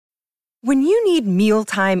When you need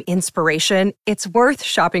mealtime inspiration, it's worth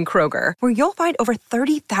shopping Kroger, where you'll find over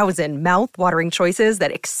 30,000 mouth-watering choices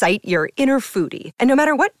that excite your inner foodie. And no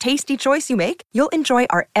matter what tasty choice you make, you'll enjoy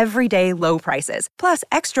our everyday low prices, plus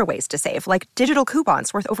extra ways to save, like digital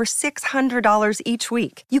coupons worth over $600 each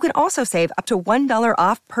week. You can also save up to $1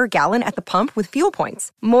 off per gallon at the pump with fuel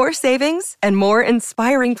points. More savings and more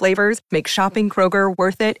inspiring flavors make shopping Kroger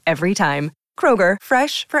worth it every time. Kroger,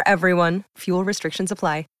 fresh for everyone. Fuel restrictions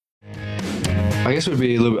apply. I guess it would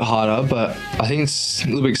be a little bit harder, but I think it's a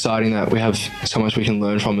little bit exciting that we have so much we can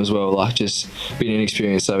learn from as well, like just being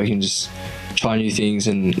inexperienced, so we can just try new things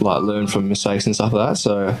and like learn from mistakes and stuff like that.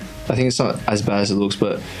 So I think it's not as bad as it looks,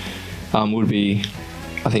 but would be,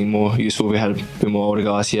 I think, more useful if we had a bit more older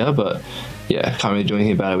guys here. But yeah, can't really do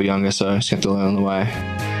anything about it. We're younger, so just have to learn on the way.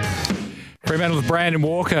 Fremantle's Brandon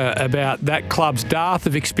Walker about that club's dearth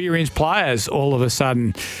of experienced players all of a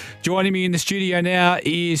sudden. Joining me in the studio now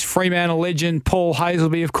is Fremantle legend Paul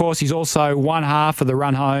Hasleby. Of course, he's also one half of the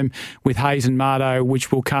run home with Hayes and Mardo,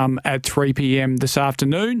 which will come at 3 p.m. this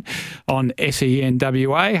afternoon on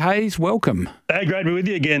SENWA. Hayes, welcome. Hey, great to be with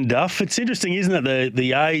you again, Duff. It's interesting, isn't it,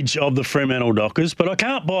 the age of the Fremantle Dockers? But I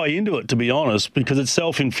can't buy into it, to be honest, because it's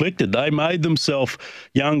self-inflicted. They made themselves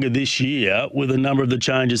younger this year with a number of the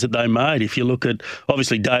changes that they made. If you look at,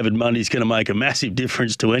 obviously, David Mundy's going to make a massive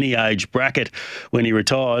difference to any age bracket when he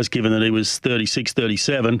retires, given that he was 36,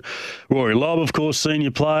 37. Rory Lobb, of course,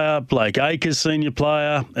 senior player. Blake Acres, senior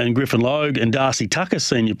player. And Griffin Logue and Darcy Tucker,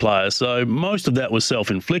 senior player. So most of that was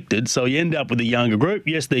self-inflicted. So you end up with a younger group.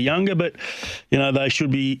 Yes, they're younger, but you know, they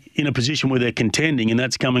should be in a position where they're contending, and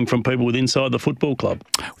that's coming from people with inside the football club.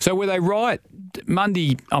 So were they right?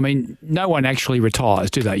 Mundy, I mean, no one actually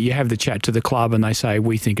retires, do they? You have the chat to the club and they say,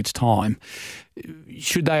 we think it's time.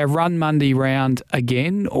 Should they have run Mundy round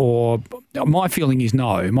again, or my feeling is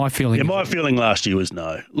no. My feeling last year was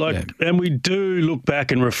no. And we do look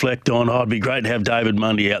back and reflect on, it'd be great to have David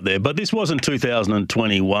Mundy out there, but this wasn't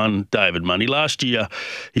 2021 David Mundy. Last year,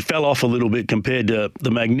 he fell off a little bit compared to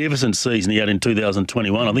the magnificent season he had in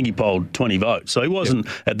 2021. I think he polled 20 votes, so he wasn't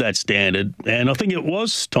at that standard. And I think it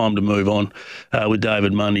was time to move on with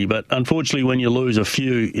David Mundy. But unfortunately, when you lose a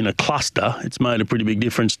few in a cluster, it's made a pretty big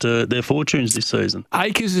difference to their fortunes this season.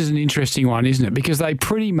 Acres is an interesting one, isn't it? Because they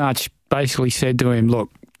pretty much basically said to him, look,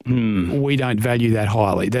 we don't value that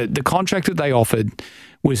highly. The contract that they offered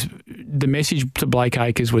was, the message to Blake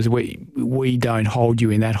Acres was, we don't hold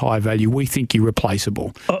you in that high value. We think you're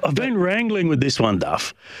replaceable. I've been wrangling with this one,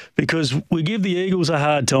 Duff, because we give the Eagles a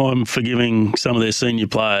hard time for giving some of their senior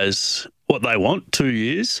players what they want, 2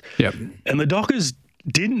 years. Yep. And the Dockers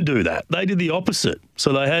didn't do that. They did the opposite.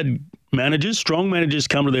 So they had strong managers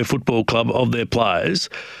come to their football club of their players.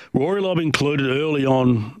 Rory Lobb included early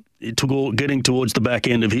on, getting towards the back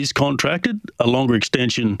end of his contract. A longer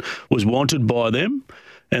extension was wanted by them.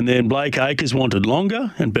 And then Blake Acres wanted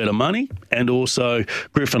longer and better money, and also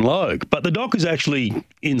Griffin Logue. But the Dockers actually,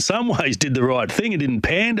 in some ways, did the right thing and didn't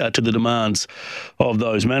pander to the demands of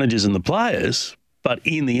those managers and the players. But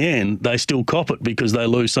in the end, they still cop it because they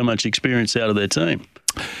lose so much experience out of their team.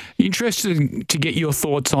 Interested to get your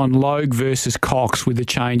thoughts on Logue versus Cox with the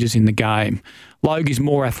changes in the game. Logue is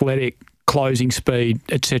more athletic, closing speed,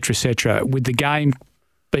 etc., with the game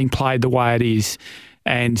being played the way it is.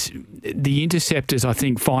 And the interceptors, I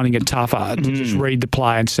think, finding it tougher to just read the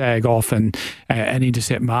play and sag off and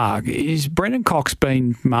intercept mark. Is Brendan Cox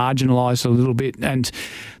been marginalised a little bit? And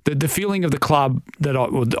the feeling of the club that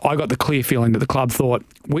I got the clear feeling that the club thought,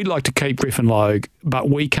 we'd like to keep Griffin Logue, but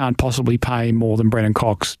we can't possibly pay him more than Brendan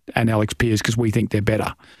Cox and Alex Pearce because we think they're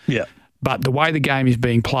better. Yeah. But the way the game is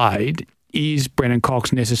being played, is Brendan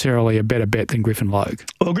Cox necessarily a better bet than Griffin Logue?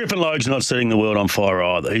 Well, Griffin Logue's not setting the world on fire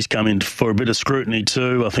either. He's come in for a bit of scrutiny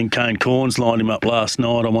too. I think Kane Corns lined him up last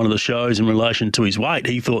night on one of the shows in relation to his weight.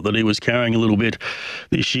 He thought that he was carrying a little bit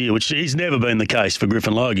this year, which has never been the case for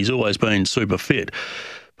Griffin Logue. He's always been super fit.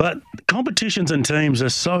 But competitions and teams are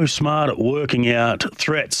so smart at working out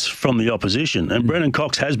threats from the opposition. And Brendan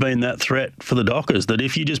Cox has been that threat for the Dockers, that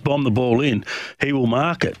if you just bomb the ball in, he will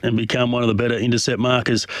mark it and become one of the better intercept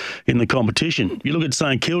markers in the competition. You look at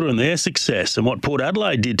St Kilda and their success and what Port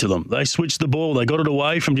Adelaide did to them. They switched the ball. They got it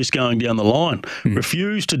away from just going down the line,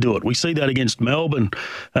 refused to do it. We see that against Melbourne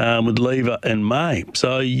with Lever and May.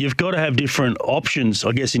 So you've got to have different options,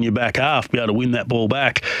 I guess, in your back half to be able to win that ball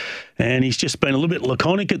back. And he's just been a little bit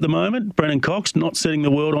laconic at the moment. Brendan Cox not setting the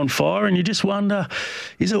world on fire, and you just wonder,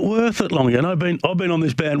 is it worth it longer? And I've been on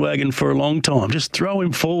this bandwagon for a long time. Just throw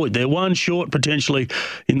him forward. They're one short potentially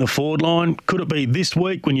in the forward line. Could it be this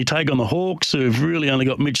week when you take on the Hawks, who've really only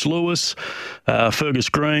got Mitch Lewis, Fergus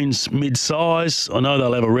Green's mid-size? I know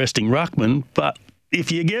they'll have a resting ruckman, but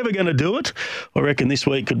if you're ever going to do it, I reckon this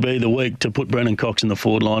week could be the week to put Brennan Cox in the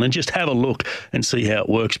forward line and just have a look and see how it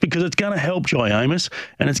works, because it's going to help Jai Amos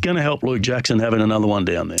and it's going to help Luke Jackson having another one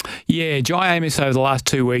down there. Yeah, Jai Amos over the last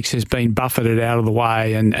 2 weeks has been buffeted out of the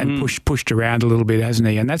way and pushed around a little bit, hasn't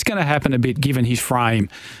he? And that's going to happen a bit given his frame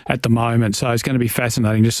at the moment. So it's going to be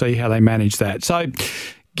fascinating to see how they manage that. So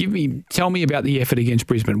tell me about the effort against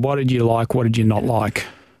Brisbane. What did you like? What did you not like?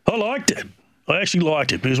 I liked it. I actually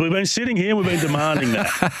liked it because we've been sitting here and we've been demanding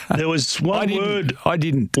that. There was one word. I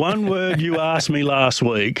didn't. One word you asked me last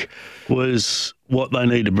week was what they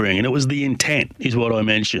need to bring, and it was the intent is what I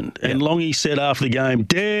mentioned. And Longy said after the game,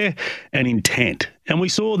 dare and intent. And we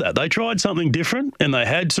saw that. They tried something different and they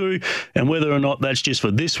had to, and whether or not that's just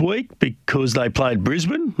for this week because they played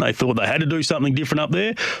Brisbane, they thought they had to do something different up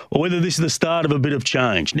there, or whether this is the start of a bit of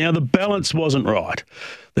change. Now, the balance wasn't right.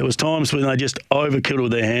 There was times when they just overkilled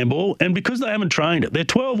with their handball, and because they haven't trained it, they're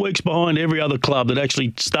 12 weeks behind every other club that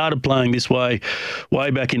actually started playing this way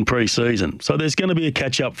back in pre-season. So there's going to be a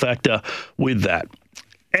catch-up factor with that.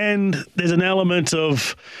 And there's an element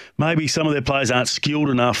of maybe some of their players aren't skilled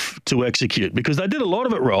enough to execute, because they did a lot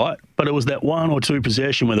of it right, but it was that one or two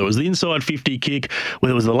possession, whether it was the inside 50 kick,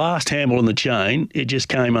 whether it was the last handball in the chain, it just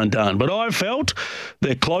came undone. But I felt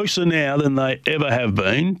they're closer now than they ever have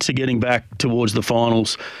been to getting back towards the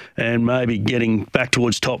finals and maybe getting back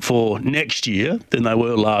towards top four next year than they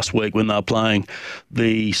were last week when they were playing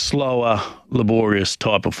the slower, laborious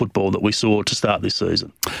type of football that we saw to start this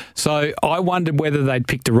season. So I wondered whether they'd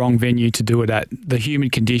picked the wrong venue to do it at. The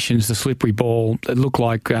humid conditions, the slippery ball. It looked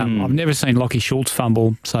like I've never seen Lockie Schultz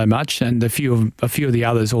fumble so much, and a few of the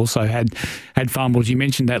others also had fumbles. You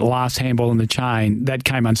mentioned that last handball in the chain. That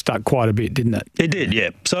came unstuck quite a bit, didn't it? It did,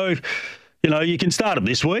 yeah. So, you can start it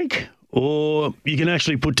this week, or you can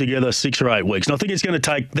actually put together 6 or 8 weeks. And I think it's going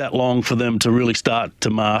to take that long for them to really start to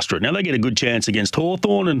master it. Now, they get a good chance against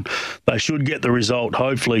Hawthorn, and they should get the result,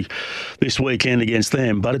 hopefully, this weekend against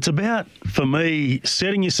them. But it's about, for me,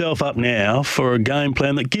 setting yourself up now for a game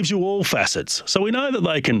plan that gives you all facets. So we know that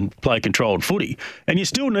they can play controlled footy, and you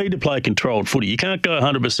still need to play controlled footy. You can't go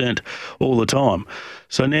 100% all the time.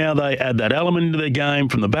 So now they add that element into their game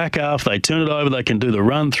from the back half. They turn it over. They can do the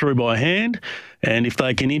run through by hand. And if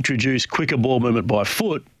they can introduce quicker ball movement by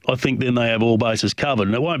foot, I think then they have all bases covered.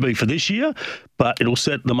 And it won't be for this year, but it'll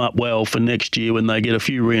set them up well for next year when they get a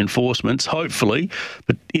few reinforcements, hopefully.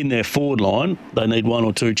 But in their forward line, they need 1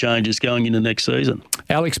 or 2 changes going into next season.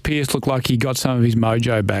 Alex Pearce looked like he got some of his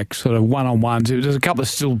mojo back, sort of one-on-ones. There's a couple of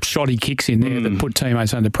still shoddy kicks in there that put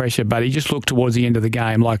teammates under pressure, but he just looked towards the end of the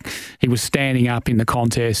game like he was standing up in the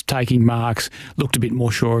contest, taking marks, looked a bit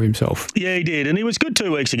more sure of himself. Yeah, he did. And he was good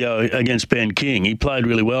 2 weeks ago against Ben King. He played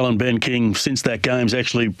really well, and Ben King, since that game's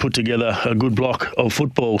actually put together a good block of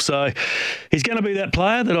football. So he's going to be that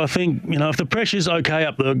player that I think, if the pressure's okay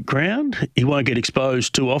up the ground, he won't get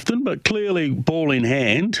exposed too often, but clearly ball in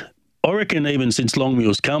hand, I reckon even since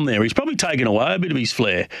Longmuir's come there, he's probably taken away a bit of his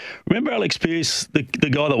flair. Remember Alex Pearce, the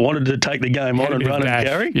guy that wanted to take the game on and run and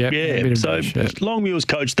carry? Yep, yeah, so Longmuir's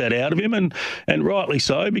coached that out of him, and rightly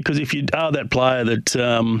so, because if you are that player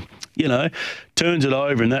that, turns it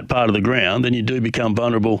over in that part of the ground, then you do become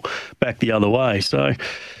vulnerable back the other way. So,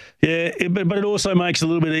 yeah, but it also makes it a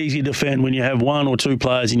little bit easier to defend when you have 1 or 2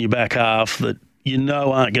 players in your back half that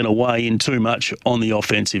aren't going to weigh in too much on the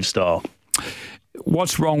offensive style.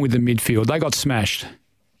 What's wrong with the midfield? They got smashed.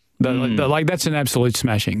 That's an absolute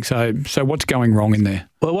smashing. So what's going wrong in there?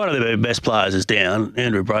 Well, one of their best players is down.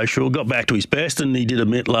 Andrew Brayshaw got back to his best, and he did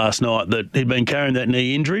admit last night that he'd been carrying that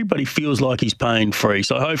knee injury, but he feels like he's pain-free.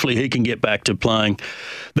 So hopefully he can get back to playing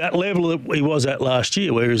that level that he was at last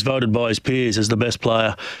year, where he was voted by his peers as the best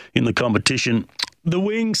player in the competition. The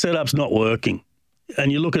wing setup's not working.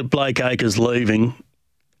 And you look at Blake Acres leaving,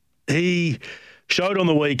 he showed on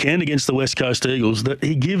the weekend against the West Coast Eagles that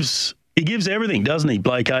he gives everything, doesn't he,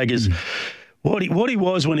 Blake Acres? What he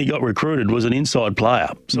was when he got recruited was an inside player.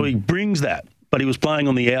 So he brings that, but he was playing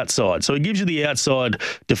on the outside. So he gives you the outside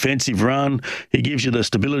defensive run. He gives you the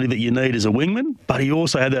stability that you need as a wingman, but he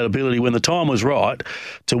also had that ability when the time was right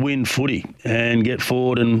to win footy and get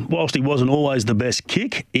forward. And whilst he wasn't always the best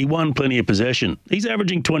kick, he won plenty of possession. He's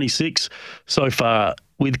averaging 26 so far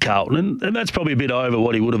with Carlton, and that's probably a bit over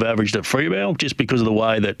what he would have averaged at Fremantle, just because of the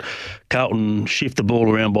way that Carlton shift the ball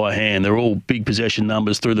around by hand. They're all big possession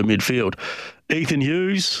numbers through the midfield. Ethan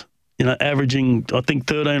Hughes, averaging, I think,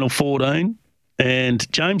 13 or 14.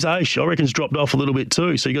 And James Aish, I reckon, has dropped off a little bit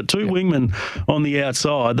too. So you've got 2 wingmen on the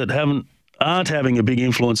outside that aren't having a big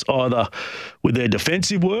influence either with their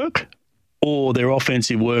defensive work or their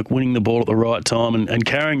offensive work, winning the ball at the right time and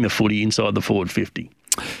carrying the footy inside the forward 50.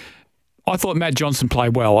 I thought Matt Johnson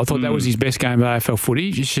played well. I thought that was his best game of AFL footy.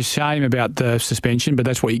 It's a shame about the suspension, but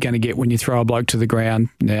that's what you're going to get when you throw a bloke to the ground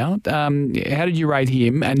now. How did you rate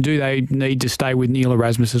him, and do they need to stay with Neil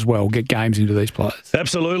Erasmus as well, get games into these players?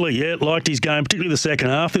 Absolutely, yeah. Liked his game, particularly the second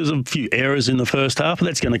half. There was a few errors in the first half, but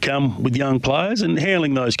that's going to come with young players, and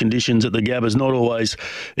handling those conditions at the Gabba is not always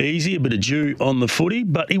easy, a bit of dew on the footy,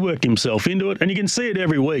 but he worked himself into it, and you can see it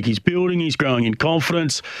every week. He's building, he's growing in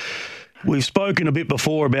confidence. We've spoken a bit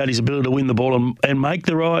before about his ability to win the ball and make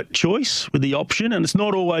the right choice with the option, and it's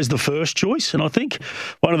not always the first choice. And I think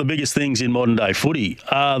one of the biggest things in modern day footy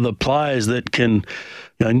are the players that can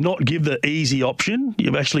not give the easy option.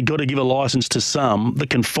 You've actually got to give a licence to some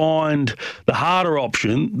that can find the harder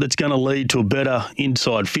option that's going to lead to a better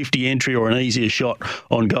inside 50 entry or an easier shot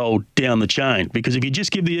on goal down the chain. Because if you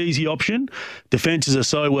just give the easy option, defences are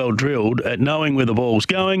so well drilled at knowing where the ball's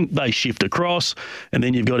going, they shift across, and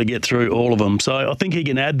then you've got to get through all of them. So I think he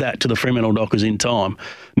can add that to the Fremantle Dockers in time.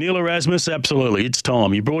 Neil Erasmus, absolutely, it's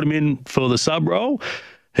time. You brought him in for the sub role.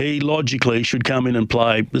 He logically should come in and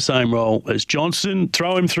play the same role as Johnson.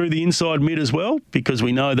 Throw him through the inside mid as well, because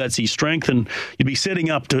we know that's his strength, and you'd be setting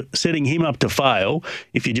him up to fail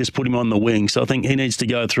if you just put him on the wing. So I think he needs to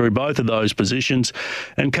go through both of those positions.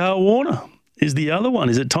 And Carl Warner is the other one.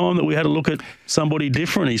 Is it time that we had a look at somebody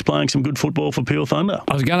different? He's playing some good football for Peel Thunder.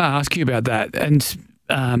 I was going to ask you about that, and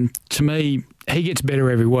to me, he gets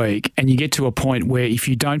better every week, and you get to a point where if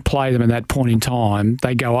you don't play them at that point in time,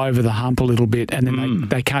 they go over the hump a little bit, and then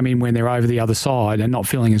they come in when they're over the other side and not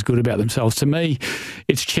feeling as good about themselves. To me,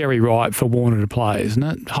 it's cherry ripe for Warner to play, isn't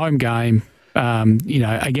it? Home game,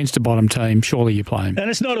 against a bottom team, surely you play him. And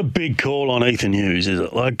it's not a big call on Ethan Hughes, is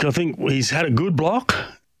it? Like, I think he's had a good block,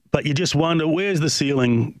 but you just wonder, where's the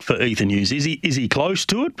ceiling for Ethan Hughes? Is he close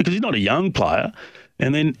to it? Because he's not a young player.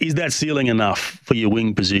 And then is that ceiling enough for your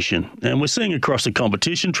wing position? And we're seeing across the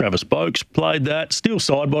competition, Travis Boakes played that. Still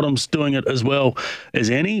Sidebottom's doing it as well as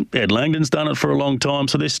any. Ed Langdon's done it for a long time.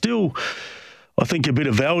 So there's still, I think, a bit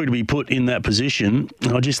of value to be put in that position.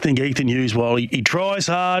 And I just think Ethan Hughes, while he tries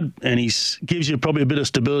hard and he gives you probably a bit of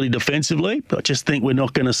stability defensively, I just think we're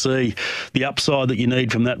not going to see the upside that you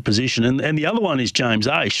need from that position. And the other one is James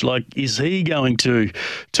Aish. Like, is he going to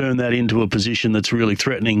turn that into a position that's really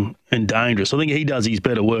threatening and dangerous? I think he does his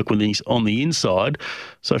better work when he's on the inside.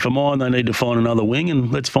 So for mine, they need to find another wing,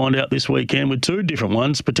 and let's find out this weekend with two different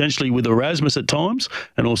ones, potentially with Erasmus at times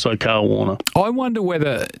and also Carl Warner. I wonder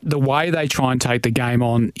whether the way they try and take the game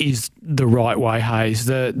on is the right way, Hayes.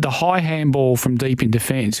 The high handball from deep in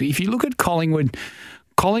defence. If you look at Collingwood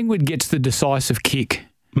gets the decisive kick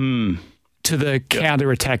to the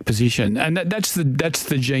counter-attack position. And that's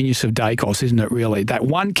the genius of Dacos, isn't it, really? That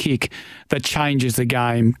one kick that changes the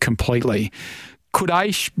game completely. Could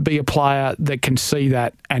Aish be a player that can see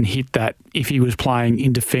that and hit that if he was playing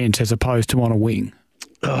in defence as opposed to on a wing?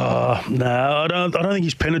 No, I don't think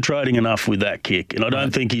he's penetrating enough with that kick, and I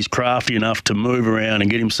don't think he's crafty enough to move around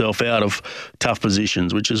and get himself out of tough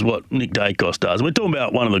positions, which is what Nick Dacos does. We're talking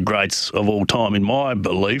about one of the greats of all time, in my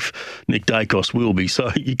belief. Nick Dacos will be.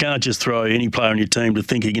 So you can't just throw any player on your team to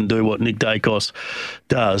think he can do what Nick Dacos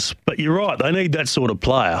does. But you're right, they need that sort of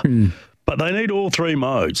player. But they need all three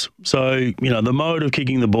modes. So, the mode of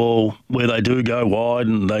kicking the ball where they do go wide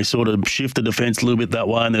and they sort of shift the defence a little bit that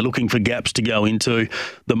way and they're looking for gaps to go into.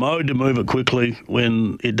 The mode to move it quickly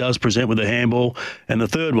when it does present with a handball. And the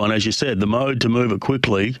third one, as you said, the mode to move it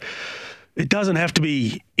quickly. It doesn't have to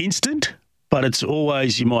be instant, but it's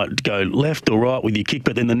always, you might go left or right with your kick,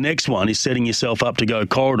 but then the next one is setting yourself up to go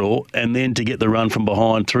corridor and then to get the run from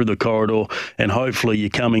behind through the corridor, and hopefully you're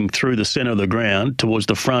coming through the centre of the ground towards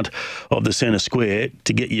the front of the centre square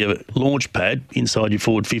to get your launch pad inside your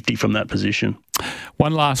forward 50 from that position.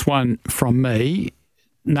 One last one from me.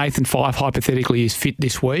 Nathan Fyfe hypothetically is fit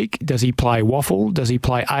this week. Does he play waffle? Does he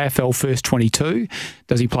play AFL first 22?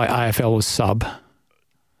 Does he play AFL as sub?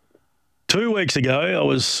 2 weeks ago, I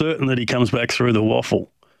was certain that he comes back through the waffle.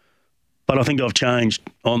 But I think I've changed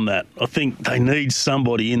on that. I think they need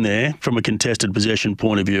somebody in there from a contested possession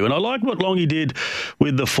point of view. And I like what Longy did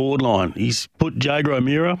with the forward line. He's put Jager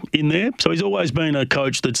O'Meara in there. So he's always been a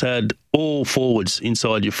coach that's had all forwards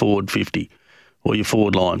inside your forward 50 or your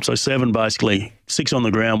forward line. So 7 basically, 6 on the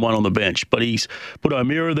ground, 1 on the bench. But he's put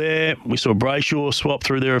O'Meara there. We saw Brayshaw swap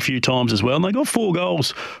through there a few times as well. And they got 4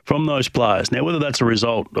 goals from those players. Now, whether that's a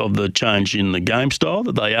result of the change in the game style,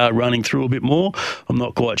 that they are running through a bit more, I'm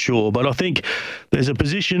not quite sure. But I think there's a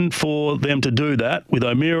position for them to do that with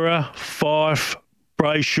O'Meara, Fyfe,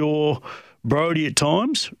 Brayshaw, Brodie at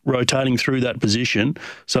times rotating through that position,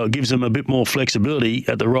 so it gives them a bit more flexibility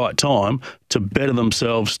at the right time to better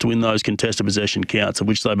themselves to win those contested possession counts, of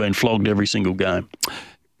which they've been flogged every single game.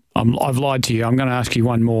 I've lied to you. I'm going to ask you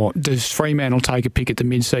one more. Does Fremantle take a pick at the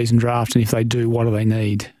mid-season draft? And if they do, what do they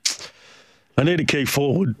need? They need a key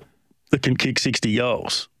forward that can kick 60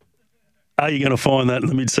 goals. Are you going to find that in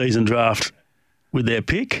the mid-season draft with their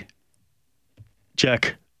pick?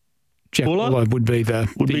 Jack Buller would be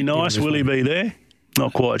be nice. Will he be there?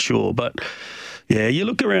 Not quite sure. But, yeah, you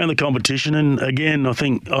look around the competition and, again, I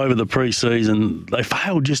think over the pre-season they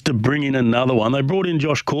failed just to bring in another one. They brought in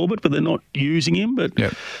Josh Corbett, but they're not using him. But, you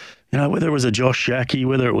know, whether it was a Josh Shackey,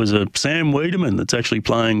 whether it was a Sam Wiedemann that's actually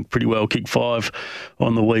playing pretty well, kick 5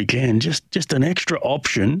 on the weekend, just an extra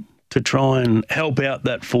option to try and help out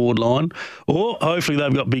that forward line. Or hopefully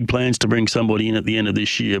they've got big plans to bring somebody in at the end of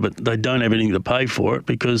this year, but they don't have anything to pay for it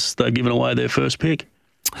because they've given away their first pick.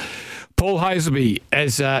 Paul Hasleby,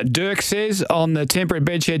 as Dirk says on the Temperate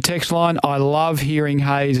Bedshed text line, I love hearing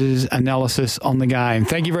Hayes' analysis on the game.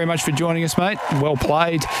 Thank you very much for joining us, mate. Well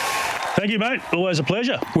played. Thank you, mate. Always a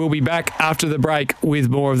pleasure. We'll be back after the break with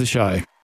more of the show.